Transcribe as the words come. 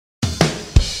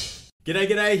G'day,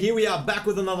 g'day, here we are back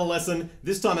with another lesson.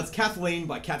 This time it's Kathleen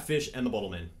by Catfish and the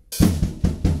Bottlemen.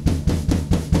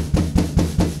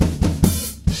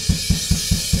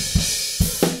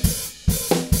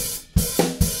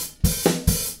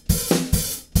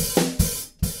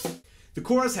 The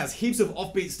chorus has heaps of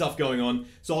offbeat stuff going on,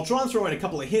 so I'll try and throw in a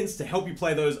couple of hints to help you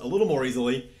play those a little more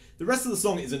easily. The rest of the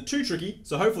song isn't too tricky,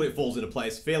 so hopefully it falls into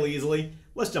place fairly easily.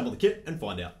 Let's jump on the kit and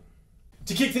find out.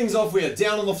 To kick things off, we are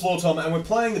down on the floor tom and we're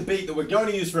playing the beat that we're going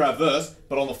to use for our verse,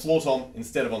 but on the floor tom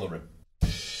instead of on the rim.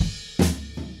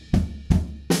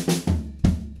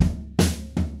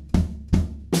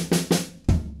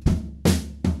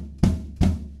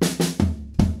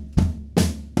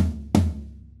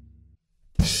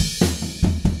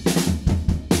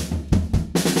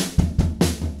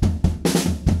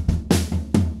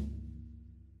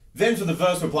 Then for the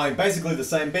verse, we're playing basically the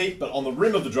same beat, but on the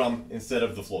rim of the drum instead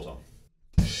of the floor tom.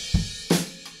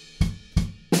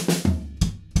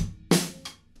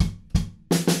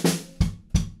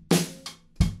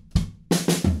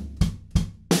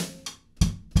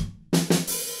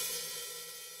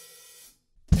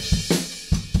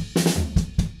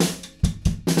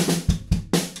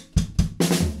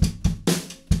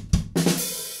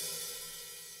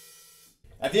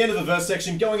 At the end of the verse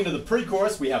section, going into the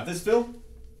pre-chorus, we have this fill.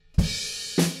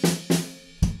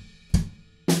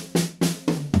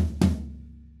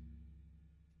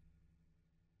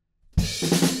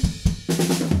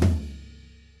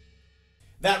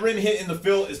 That rim hit in the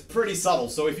fill is pretty subtle,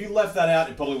 so if you left that out,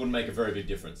 it probably wouldn't make a very big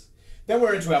difference. Then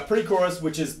we're into our pre-chorus,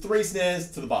 which is 3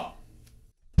 snares to the bar.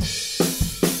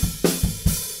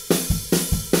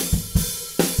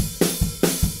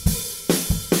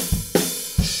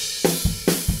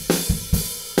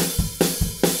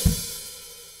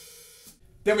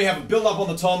 Then we have a build up on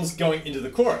the toms going into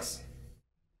the chorus.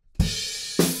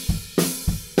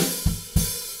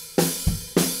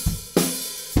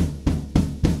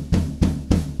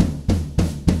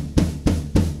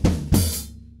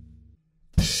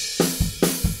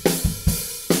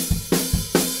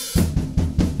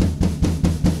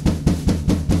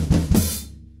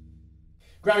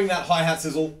 Grabbing that hi-hat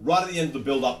sizzle right at the end of the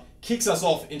build-up kicks us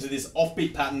off into this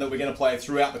offbeat pattern that we're going to play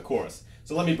throughout the chorus.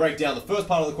 So let me break down the first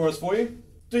part of the chorus for you.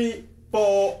 3,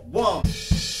 4, 1.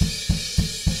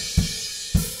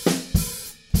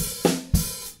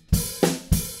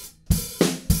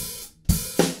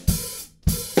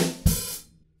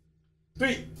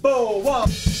 Three, four, one.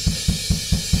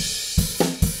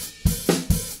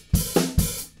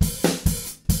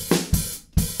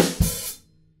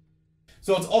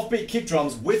 So it's offbeat kick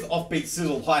drums with offbeat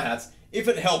sizzled hi-hats. If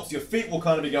it helps, your feet will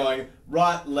kind of be going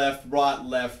right, left, right,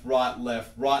 left, right,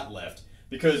 left, right, left,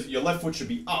 because your left foot should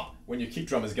be up when your kick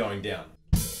drum is going down.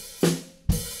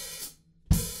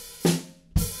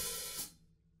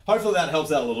 Hopefully that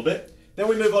helps out a little bit. Then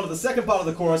we move on to the second part of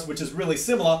the chorus, which is really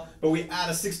similar, but we add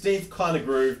a 16th kind of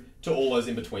groove to all those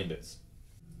in-between bits.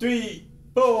 3,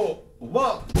 4,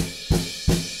 1.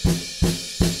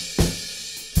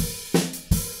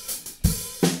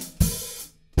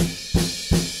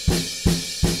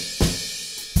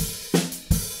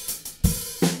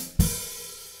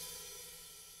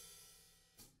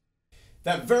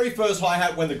 That very first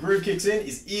hi-hat when the groove kicks in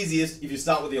is easiest if you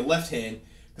start with your left hand,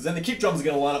 because then the kick drums are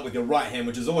going to line up with your right hand,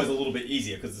 which is always a little bit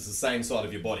easier because it's the same side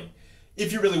of your body.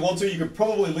 If you really want to, you could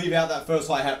probably leave out that first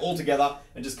hi-hat altogether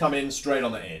and just come in straight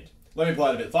on the end. Let me play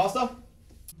it a bit faster.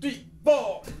 3,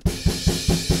 4.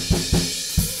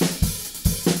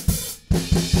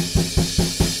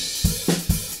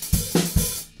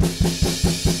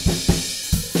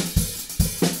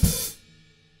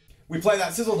 We play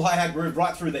that sizzled hi-hat groove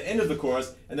right through the end of the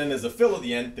chorus, and then there's a fill at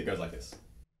the end that goes like this.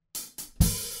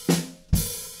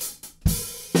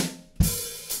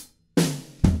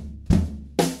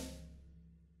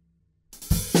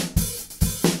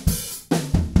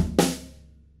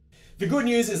 The good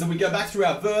news is that we go back through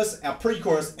our verse, our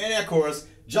pre-chorus, and our chorus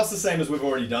just the same as we've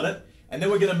already done it, and then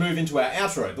we're going to move into our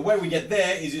outro. The way we get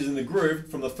there is using the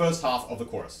groove from the first half of the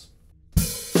chorus.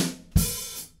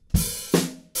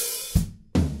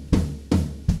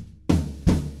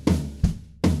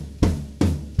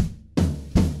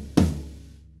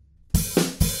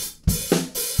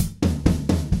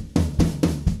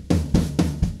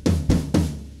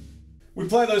 We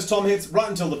play those tom hits right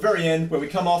until the very end, where we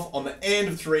come off on the and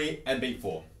of 3 and beat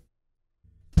 4.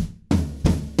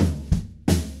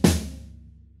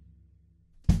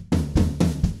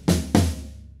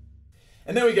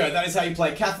 And there we go, that is how you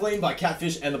play Kathleen by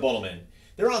Catfish and the Bottlemen.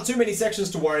 There aren't too many sections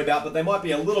to worry about, but they might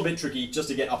be a little bit tricky just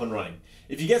to get up and running.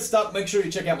 If you get stuck, make sure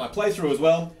you check out my playthrough as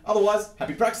well. Otherwise,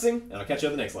 happy practicing, and I'll catch you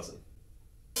on the next lesson.